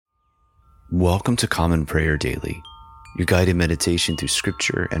Welcome to Common Prayer Daily, your guided meditation through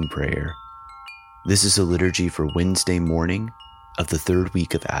scripture and prayer. This is a liturgy for Wednesday morning of the third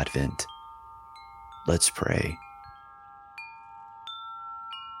week of Advent. Let's pray.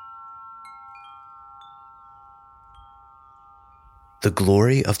 The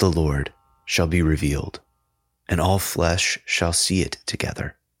glory of the Lord shall be revealed, and all flesh shall see it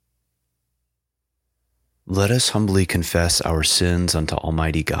together. Let us humbly confess our sins unto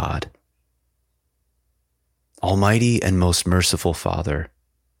Almighty God. Almighty and most merciful Father,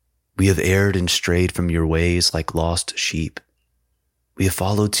 we have erred and strayed from your ways like lost sheep. We have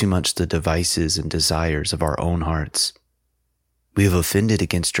followed too much the devices and desires of our own hearts. We have offended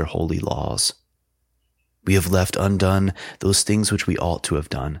against your holy laws. We have left undone those things which we ought to have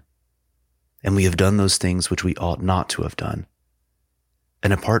done, and we have done those things which we ought not to have done.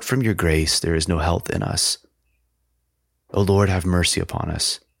 And apart from your grace, there is no health in us. O Lord, have mercy upon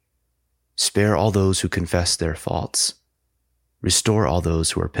us. Spare all those who confess their faults. Restore all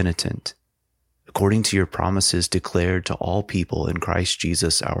those who are penitent, according to your promises declared to all people in Christ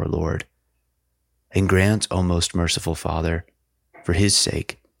Jesus our Lord. And grant, O most merciful Father, for his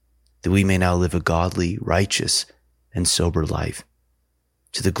sake, that we may now live a godly, righteous, and sober life,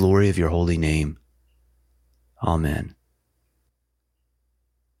 to the glory of your holy name. Amen.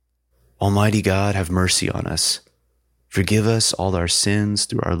 Almighty God, have mercy on us. Forgive us all our sins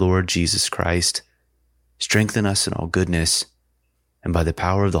through our Lord Jesus Christ. Strengthen us in all goodness, and by the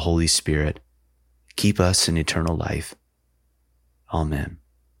power of the Holy Spirit, keep us in eternal life. Amen.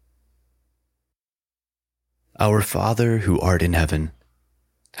 Our Father, who art in heaven,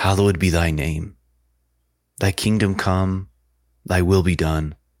 hallowed be thy name. Thy kingdom come, thy will be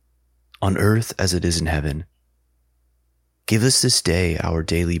done, on earth as it is in heaven. Give us this day our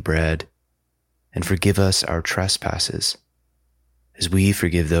daily bread, and forgive us our trespasses, as we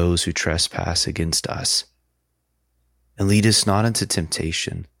forgive those who trespass against us. And lead us not into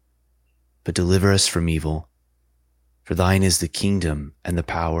temptation, but deliver us from evil. For thine is the kingdom, and the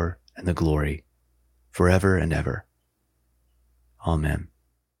power, and the glory, forever and ever. Amen.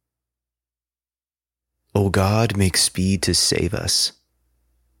 O God, make speed to save us.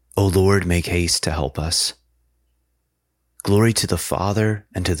 O Lord, make haste to help us. Glory to the Father,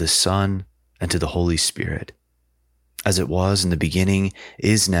 and to the Son, and to the Holy Spirit, as it was in the beginning,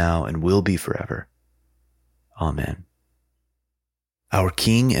 is now, and will be forever. Amen. Our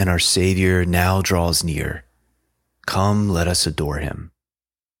King and our Savior now draws near. Come, let us adore him.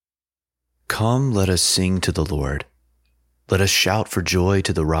 Come, let us sing to the Lord. Let us shout for joy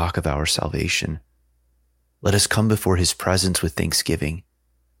to the rock of our salvation. Let us come before his presence with thanksgiving,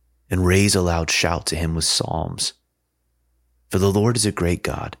 and raise a loud shout to him with psalms. For the Lord is a great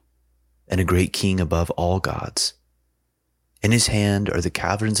God, and a great King above all gods. In his hand are the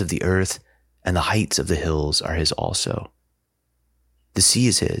caverns of the earth, and the heights of the hills are his also. The sea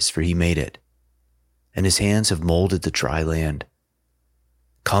is his, for he made it, and his hands have molded the dry land.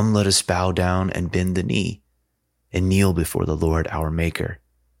 Come, let us bow down and bend the knee, and kneel before the Lord our Maker.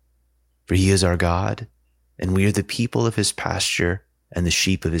 For he is our God, and we are the people of his pasture and the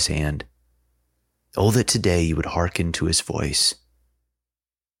sheep of his hand. Oh, that today you would hearken to his voice.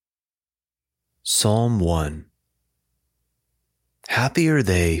 Psalm 1. Happy are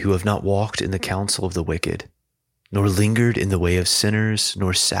they who have not walked in the counsel of the wicked, nor lingered in the way of sinners,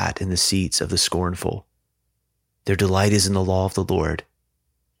 nor sat in the seats of the scornful. Their delight is in the law of the Lord,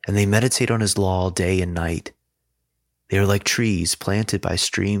 and they meditate on his law day and night. They are like trees planted by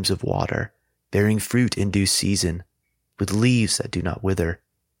streams of water, bearing fruit in due season, with leaves that do not wither.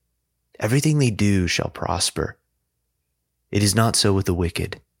 Everything they do shall prosper. It is not so with the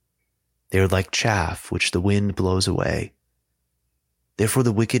wicked. They are like chaff which the wind blows away. Therefore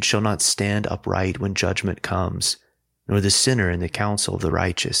the wicked shall not stand upright when judgment comes, nor the sinner in the counsel of the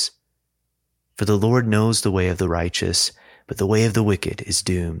righteous. For the Lord knows the way of the righteous, but the way of the wicked is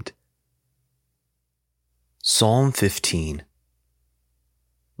doomed. Psalm 15.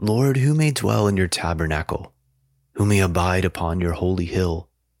 Lord, who may dwell in your tabernacle? Who may abide upon your holy hill?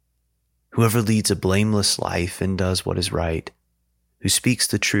 Whoever leads a blameless life and does what is right, who speaks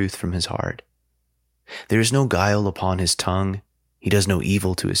the truth from his heart. There is no guile upon his tongue. He does no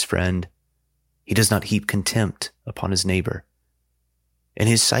evil to his friend. He does not heap contempt upon his neighbor. In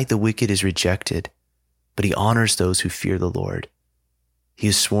his sight the wicked is rejected, but he honors those who fear the Lord. He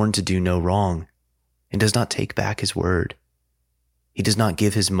is sworn to do no wrong, and does not take back his word. He does not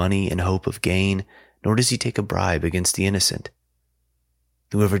give his money in hope of gain, nor does he take a bribe against the innocent.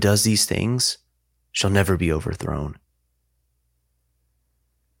 Whoever does these things shall never be overthrown.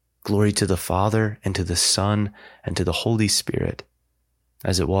 Glory to the Father, and to the Son, and to the Holy Spirit,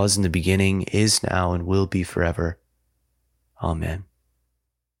 as it was in the beginning, is now, and will be forever. Amen.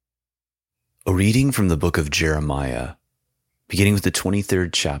 A reading from the book of Jeremiah, beginning with the 23rd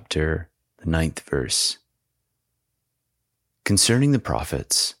chapter, the 9th verse. Concerning the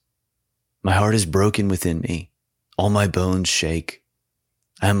prophets, my heart is broken within me. All my bones shake.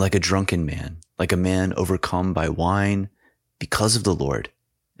 I am like a drunken man, like a man overcome by wine, because of the Lord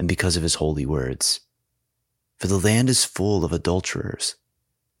and because of his holy words. For the land is full of adulterers.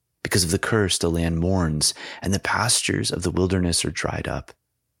 Because of the curse, the land mourns, and the pastures of the wilderness are dried up.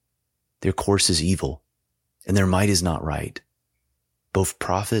 Their course is evil, and their might is not right. Both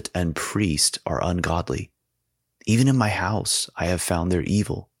prophet and priest are ungodly. Even in my house I have found their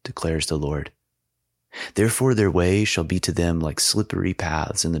evil, declares the Lord. Therefore their way shall be to them like slippery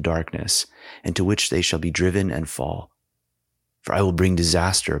paths in the darkness, into which they shall be driven and fall. For I will bring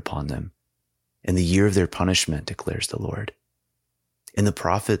disaster upon them in the year of their punishment, declares the Lord. In the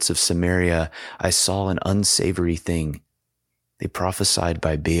prophets of Samaria I saw an unsavory thing. They prophesied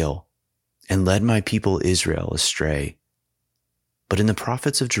by Baal and led my people Israel astray. But in the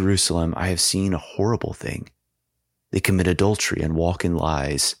prophets of Jerusalem I have seen a horrible thing. They commit adultery and walk in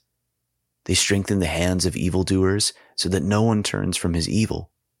lies. They strengthen the hands of evildoers so that no one turns from his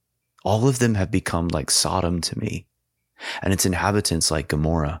evil. All of them have become like Sodom to me, and its inhabitants like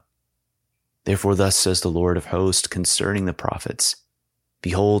Gomorrah. Therefore thus says the Lord of hosts concerning the prophets,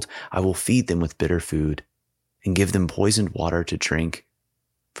 Behold, I will feed them with bitter food, and give them poisoned water to drink.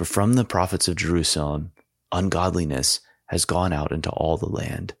 For from the prophets of Jerusalem, ungodliness has gone out into all the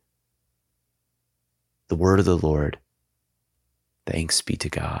land. The word of the Lord. Thanks be to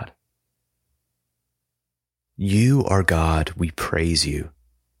God. You are God, we praise you.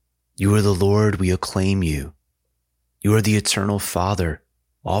 You are the Lord, we acclaim you. You are the eternal Father,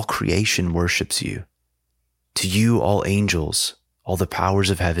 all creation worships you. To you all angels, all the powers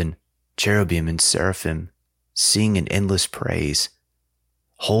of heaven, cherubim and seraphim, sing in endless praise.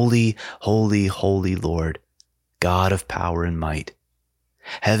 Holy, holy, holy Lord, God of power and might.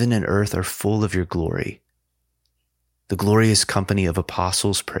 Heaven and earth are full of your glory. The glorious company of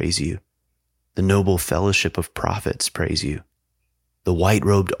apostles praise you. The noble fellowship of prophets praise you. The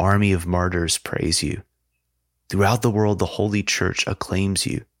white-robed army of martyrs praise you. Throughout the world, the holy church acclaims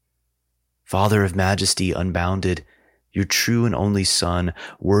you. Father of majesty unbounded, your true and only Son,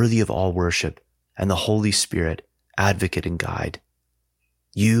 worthy of all worship, and the Holy Spirit, advocate and guide.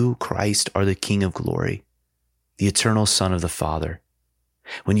 You, Christ, are the King of glory, the eternal Son of the Father.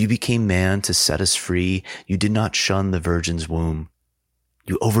 When you became man to set us free, you did not shun the Virgin's womb.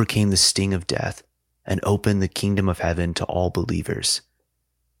 You overcame the sting of death and opened the kingdom of heaven to all believers.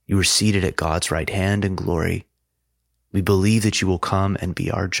 You were seated at God's right hand in glory. We believe that you will come and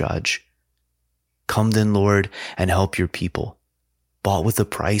be our judge. Come then, Lord, and help your people, bought with the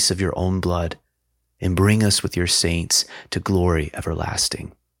price of your own blood, and bring us with your saints to glory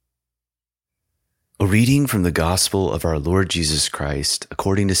everlasting. A reading from the Gospel of our Lord Jesus Christ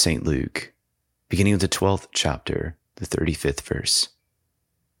according to St. Luke, beginning with the 12th chapter, the 35th verse.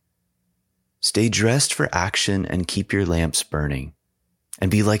 Stay dressed for action and keep your lamps burning,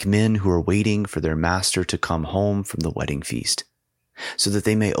 and be like men who are waiting for their master to come home from the wedding feast, so that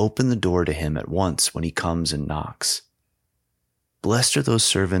they may open the door to him at once when he comes and knocks. Blessed are those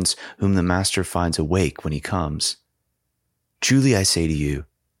servants whom the master finds awake when he comes. Truly I say to you,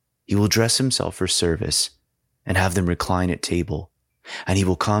 he will dress himself for service and have them recline at table, and he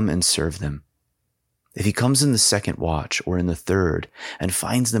will come and serve them. If he comes in the second watch or in the third and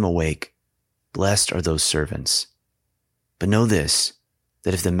finds them awake, blessed are those servants. But know this,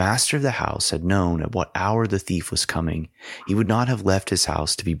 that if the master of the house had known at what hour the thief was coming, he would not have left his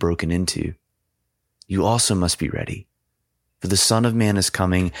house to be broken into. You also must be ready, for the Son of Man is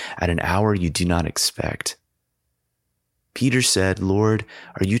coming at an hour you do not expect. Peter said, Lord,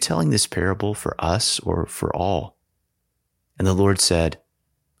 are you telling this parable for us or for all? And the Lord said,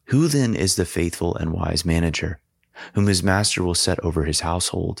 Who then is the faithful and wise manager, whom his master will set over his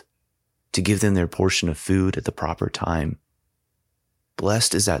household, to give them their portion of food at the proper time?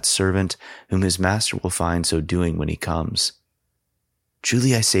 Blessed is that servant whom his master will find so doing when he comes.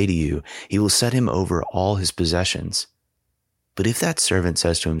 Truly I say to you, he will set him over all his possessions. But if that servant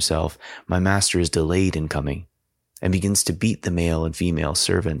says to himself, My master is delayed in coming, and begins to beat the male and female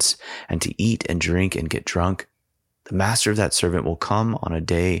servants, and to eat and drink and get drunk, the master of that servant will come on a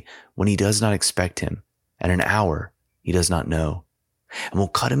day when he does not expect him, and an hour he does not know, and will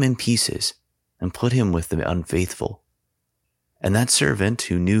cut him in pieces and put him with the unfaithful. And that servant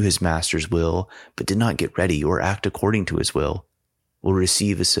who knew his master's will, but did not get ready or act according to his will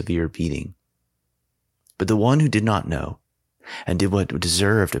receive a severe beating. But the one who did not know and did what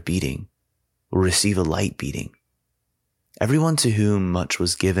deserved a beating will receive a light beating. Everyone to whom much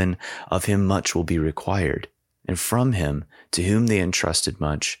was given, of him much will be required, and from him to whom they entrusted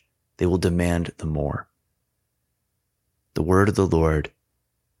much, they will demand the more. The word of the Lord.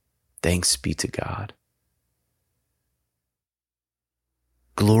 Thanks be to God.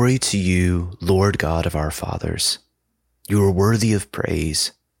 Glory to you, Lord God of our fathers. You are worthy of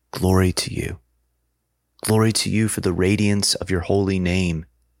praise. Glory to you. Glory to you for the radiance of your holy name.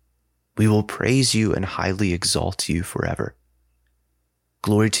 We will praise you and highly exalt you forever.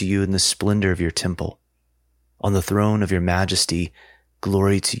 Glory to you in the splendor of your temple. On the throne of your majesty,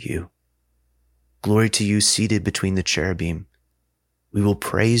 glory to you. Glory to you seated between the cherubim. We will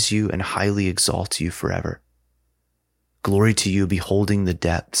praise you and highly exalt you forever. Glory to you beholding the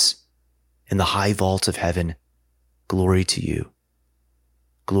depths. In the high vault of heaven, glory to you.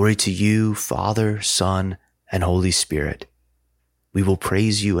 Glory to you, Father, Son, and Holy Spirit. We will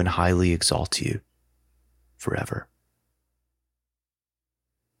praise you and highly exalt you forever.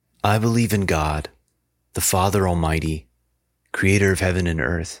 I believe in God, the Father Almighty, creator of heaven and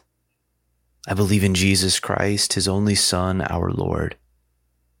earth. I believe in Jesus Christ, his only Son, our Lord.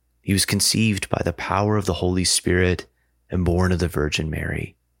 He was conceived by the power of the Holy Spirit and born of the Virgin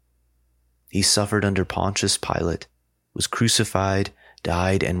Mary. He suffered under Pontius Pilate, was crucified,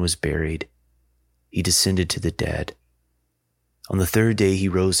 died, and was buried. He descended to the dead. On the third day he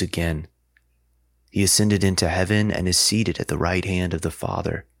rose again. He ascended into heaven and is seated at the right hand of the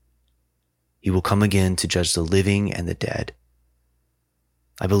Father. He will come again to judge the living and the dead.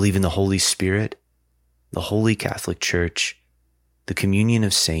 I believe in the Holy Spirit, the Holy Catholic Church, the communion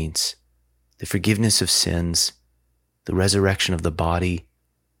of saints, the forgiveness of sins, the resurrection of the body,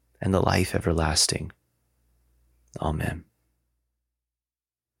 and the life everlasting. Amen.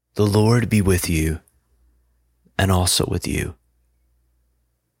 The Lord be with you, and also with you.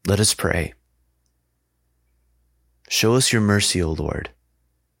 Let us pray. Show us your mercy, O Lord,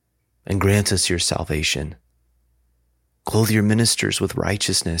 and grant us your salvation. Clothe your ministers with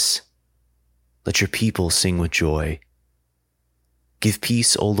righteousness. Let your people sing with joy. Give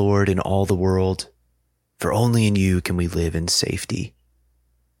peace, O Lord, in all the world, for only in you can we live in safety.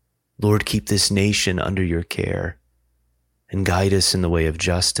 Lord, keep this nation under your care and guide us in the way of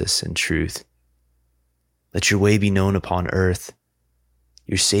justice and truth. Let your way be known upon earth,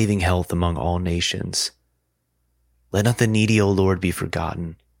 your saving health among all nations. Let not the needy, O Lord, be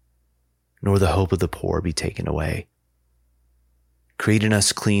forgotten, nor the hope of the poor be taken away. Create in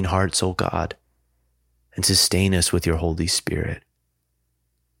us clean hearts, O God, and sustain us with your Holy Spirit.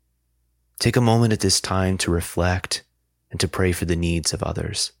 Take a moment at this time to reflect and to pray for the needs of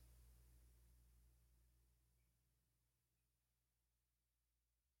others.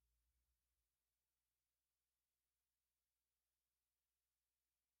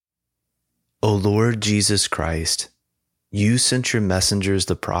 O Lord Jesus Christ, you sent your messengers,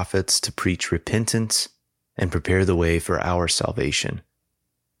 the prophets, to preach repentance and prepare the way for our salvation.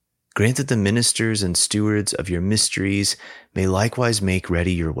 Grant that the ministers and stewards of your mysteries may likewise make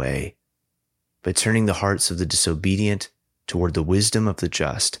ready your way, by turning the hearts of the disobedient toward the wisdom of the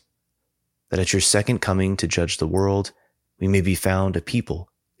just, that at your second coming to judge the world, we may be found a people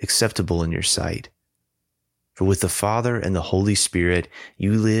acceptable in your sight. For with the Father and the Holy Spirit,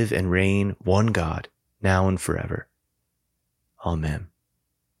 you live and reign, one God, now and forever. Amen.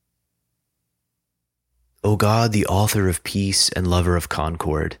 O God, the author of peace and lover of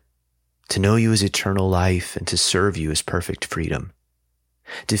concord, to know you is eternal life and to serve you is perfect freedom.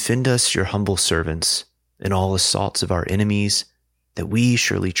 Defend us, your humble servants, in all assaults of our enemies, that we,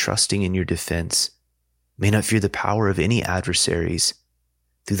 surely trusting in your defense, may not fear the power of any adversaries,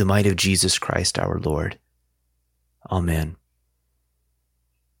 through the might of Jesus Christ our Lord. Amen.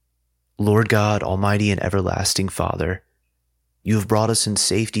 Lord God, almighty and everlasting Father, you have brought us in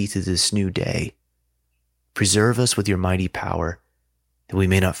safety to this new day. Preserve us with your mighty power, that we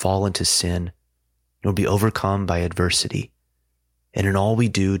may not fall into sin, nor be overcome by adversity. And in all we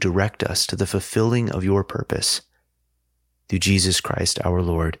do, direct us to the fulfilling of your purpose. Through Jesus Christ our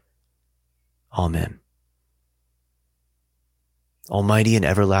Lord. Amen. Almighty and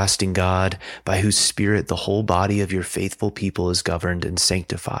everlasting God, by whose Spirit the whole body of your faithful people is governed and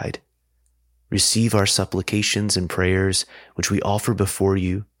sanctified, receive our supplications and prayers, which we offer before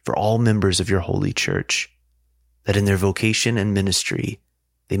you for all members of your holy church, that in their vocation and ministry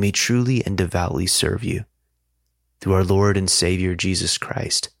they may truly and devoutly serve you. Through our Lord and Savior Jesus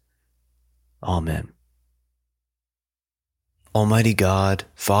Christ. Amen. Almighty God,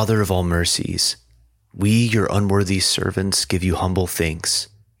 Father of all mercies, we, your unworthy servants, give you humble thanks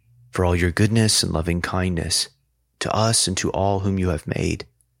for all your goodness and loving kindness to us and to all whom you have made.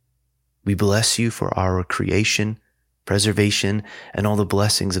 We bless you for our creation, preservation, and all the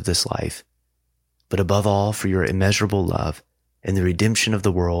blessings of this life, but above all for your immeasurable love and the redemption of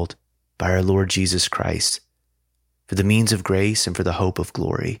the world by our Lord Jesus Christ, for the means of grace and for the hope of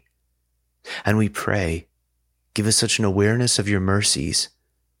glory. And we pray, give us such an awareness of your mercies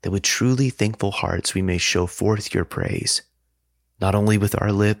that with truly thankful hearts we may show forth your praise, not only with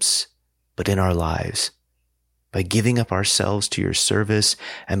our lips, but in our lives, by giving up ourselves to your service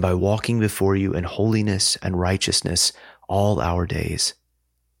and by walking before you in holiness and righteousness all our days.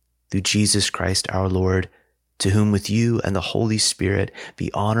 Through Jesus Christ our Lord, to whom with you and the Holy Spirit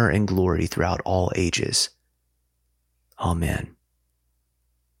be honor and glory throughout all ages. Amen.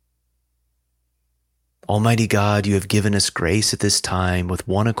 Almighty God, you have given us grace at this time with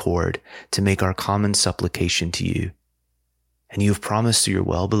one accord to make our common supplication to you. And you have promised through your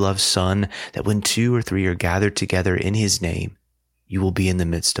well-beloved Son that when 2 or 3 are gathered together in his name, you will be in the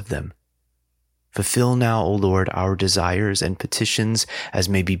midst of them. Fulfill now, O Lord, our desires and petitions as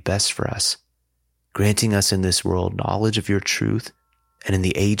may be best for us, granting us in this world knowledge of your truth, and in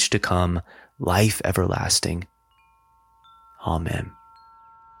the age to come, life everlasting. Amen.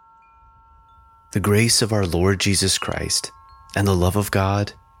 The grace of our Lord Jesus Christ, and the love of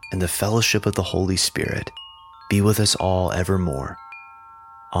God, and the fellowship of the Holy Spirit be with us all evermore.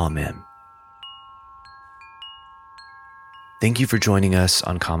 Amen. Thank you for joining us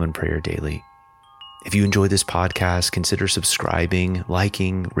on Common Prayer Daily. If you enjoy this podcast, consider subscribing,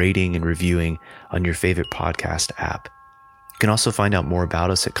 liking, rating, and reviewing on your favorite podcast app. You can also find out more about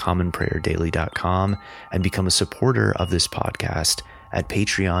us at commonprayerdaily.com and become a supporter of this podcast at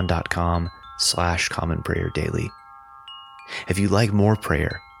patreon.com/commonprayerdaily. If you like more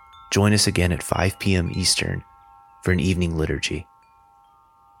prayer, join us again at 5 p.m. Eastern for an evening liturgy.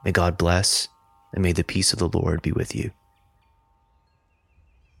 May God bless, and may the peace of the Lord be with you.